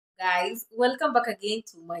guys, welcome back again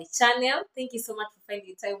to my channel. Thank you so much for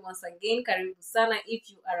finding time once again. Karibu sana if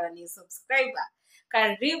you are a new subscriber.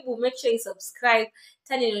 Karibu, make sure you subscribe,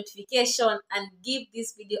 turn your notification and give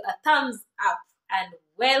this video a thumbs up, and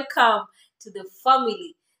welcome to the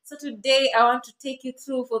family. So today I want to take you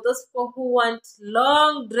through for those people who want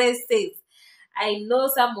long dresses. I know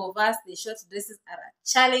some of us, the short dresses are a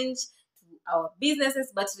challenge to our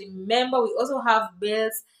businesses, but remember we also have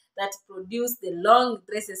belts that produce the long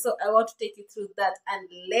dresses. So I want to take you through that, and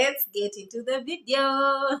let's get into the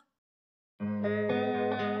video.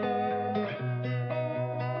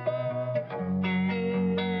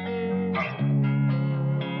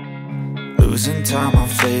 Losing time, I'm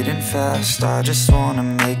fading fast. I just wanna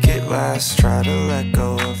make it last. Try to let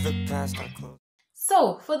go of the past.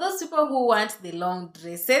 So for those people who want the long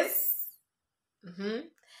dresses,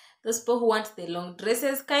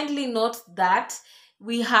 kindly note that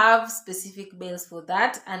we have specific belts for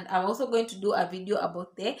that, and I'm also going to do a video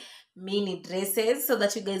about the mini dresses so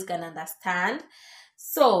that you guys can understand.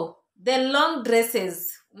 So the long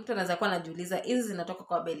dresses, mtu anaweza kuwa anajiuliza hizi zinatoka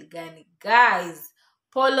kwa beli gani? Guys,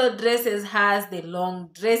 Polo dresses has the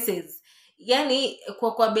long dresses. Yani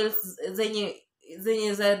kwa belts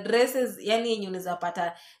zenye za dresses, yani yenye unaweza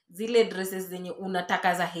pata zile dresses zenye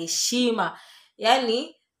unataka za heshima,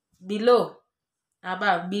 yani below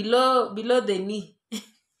the knee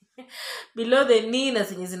below the knee, na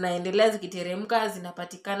zenye zinaendelea zikiteremka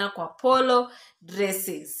zinapatikana kwa Polo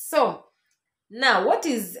dresses. So now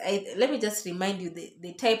let me just remind you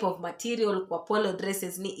the type of material kwa Polo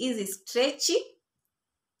dresses. Ni easy stretchy,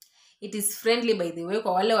 it is friendly by the way.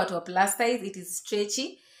 Kwa wale watu wa plus size, it is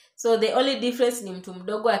stretchy. So the only difference ni mtu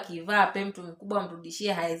mdogo akivaa pe mtu mkubwa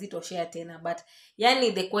mrudishie haizitoshea tena, but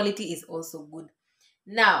yani the quality is also good.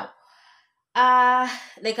 Now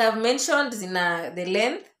like I've mentioned, the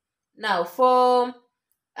length. Now for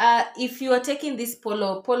if you are taking this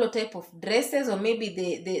polo type of dresses, or maybe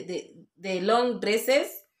the long dresses,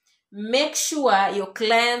 make sure your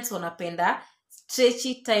clients wanapenda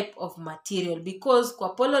stretchy type of material, because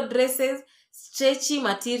kwa polo dresses stretchy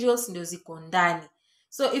materials ndio ziko ndani.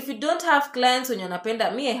 So if you don't have clients wenye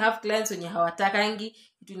wanapenda, I have clients wenye hawatakangi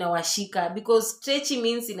kitu inawashika, because stretchy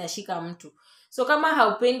means inashika mtu. So kama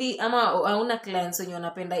haupendi ama hauna clients wenye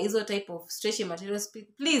wanapenda hizo type of stretchy materials,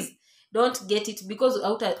 please don't get it, because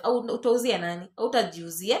utauzia nani?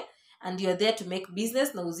 Utajiuzia, and you are there to make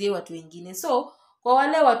business na uzie watu wengine. So kwa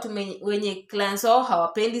wale watu wenye clients wao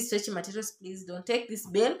hawapendi stretchy materials, please don't take this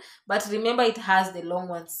bale, but remember it has the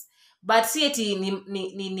long ones. But see it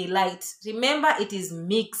ni light. Remember it is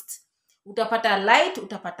mixed. Utapata light,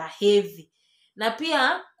 utapata heavy. Na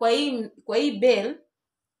pia kwa hii bale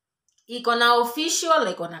iko na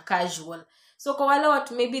official, iko na casual. So kwa wale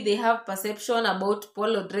watu maybe they have perception about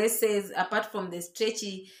polo dresses apart from the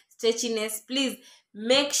stretchiness, please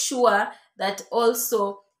make sure that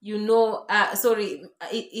also you know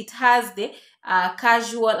it has the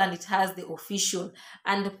casual and it has the official.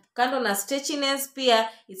 And kando na stretchiness pia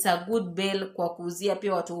it's a good bale kwa kuuzia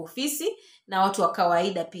pia watu ofisi na watu wa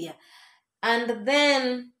kawaida pia. And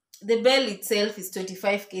then the bale itself is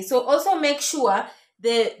 25k. So also make sure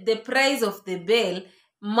the price of the bale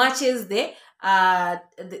matches the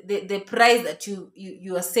price that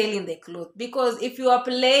you are selling the cloth, because if you are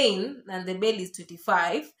plain and the bale is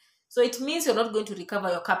 25, so it means you're not going to recover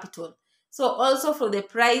your capital. So also for the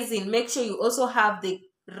pricing, make sure you also have the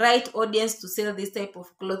right audience to sell this type of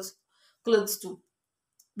clothes to.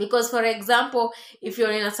 Because for example, if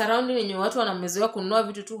you're in a surrounding yenye watu wanamezoea kununua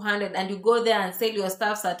vitu 200 and you go there and sell your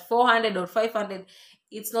stuffs at 400 or 500,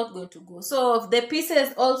 it's not going to go. So the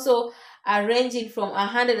pieces also are ranging from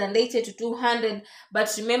 180 to 200,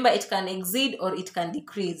 but remember it can exceed or it can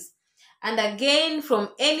decrease. And again, from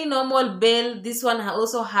any normal bale, this one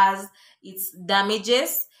also has its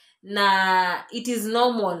damages. Na it is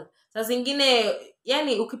normal. Sa zingine,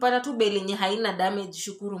 yani ukipata tu bale yenye haina damage,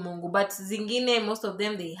 shukuru Mungu, but zingine most of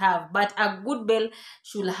them they have, but a good bale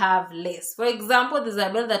should have less. For example, there's a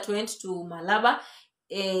bale that went to Malaba.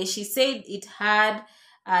 She said it had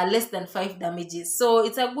less than 5 damages, so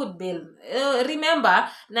it's a good bale. Remember,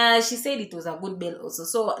 na she said it was a good bale also.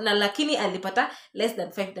 So na lakini alipata less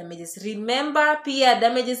than 5 damages. Remember pia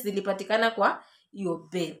damages zilipatikana kwa hiyo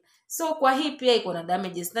bale. So kwa hii pia iko na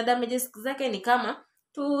damages, na damages zake ni kama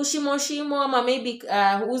tu shimo ama maybe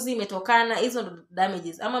uzi imetokana, hizo ndo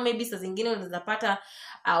damages. Ama maybe saa zingine unaweza pata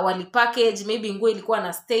wali package, maybe nguo ilikuwa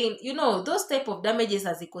na stain, those type of damages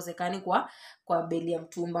hazikosekani kwa beli ya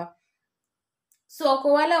mtumba. So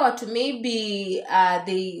kwa wale watu maybe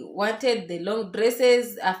they wanted the long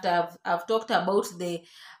dresses, after I've talked about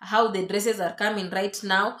how the dresses are coming right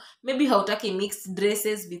now, maybe hautaki mixed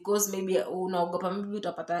dresses because maybe unaogopa maybe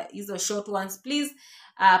utapata hizo short ones, please,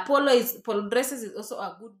 polo dresses is also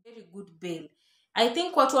a very good bail. I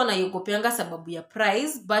think watu wanaiogopeanga sababu ya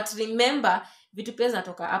price, but remember vitu pia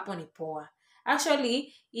zinatoka hapo ni poa.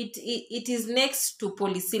 Actually it is next to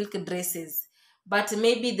polysilk dresses, but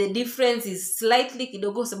maybe the difference is slightly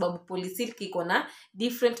kidogo sababu polysilk iko na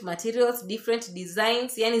different materials, different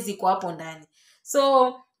designs, yani ziko hapo ndani.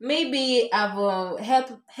 So maybe I've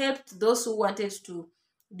helped those who wanted to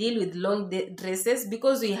deal with long dresses,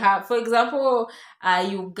 because we have, for example,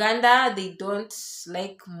 Uganda, they don't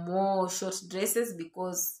like more short dresses,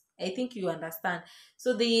 because I think you understand,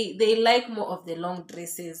 so they like more of the long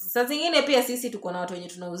dresses. Saa zingine pia sisi tuko na watu wenye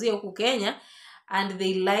tunauzia huku Kenya and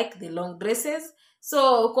they like the long dresses.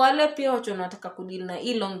 So kwa wale pia watu wanataka kudeal na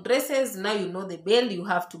long dresses, now you know the bail you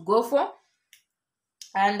have to go for.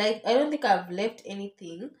 And I don't think I've left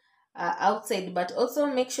anything outside, but also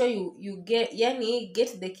make sure you get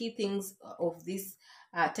the key things of this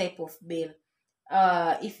type of bail.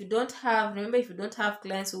 If you don't have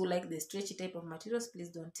clients who like the stretchy type of materials, please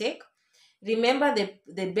don't take. Remember,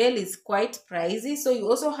 the bail is quite pricey, so you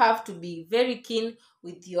also have to be very keen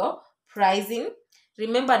with your pricing.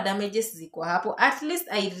 Remember, damages ziko hapo. At least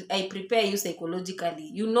I prepare you psychologically,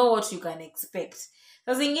 you know what you can expect.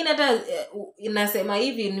 Sasa zingine hata inasema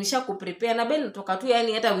hivi nisha kuprepare na bail natoka tu,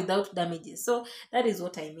 yani hata without damages. So that is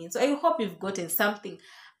what I mean. So I hope you've gotten something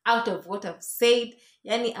out of what I've said.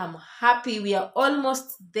 Yani I'm happy we are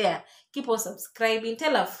almost there. Keep on subscribing,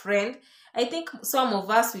 tell a friend. I think some of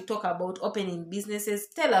us, we talk about opening businesses.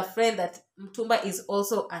 Tell a friend that Mtumba is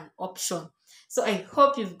also an option. So I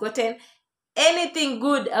hope you've gotten anything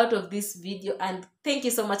good out of this video, and thank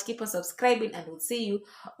you so much. Keep on subscribing, and we'll see you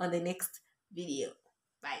on the next video.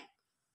 Bye.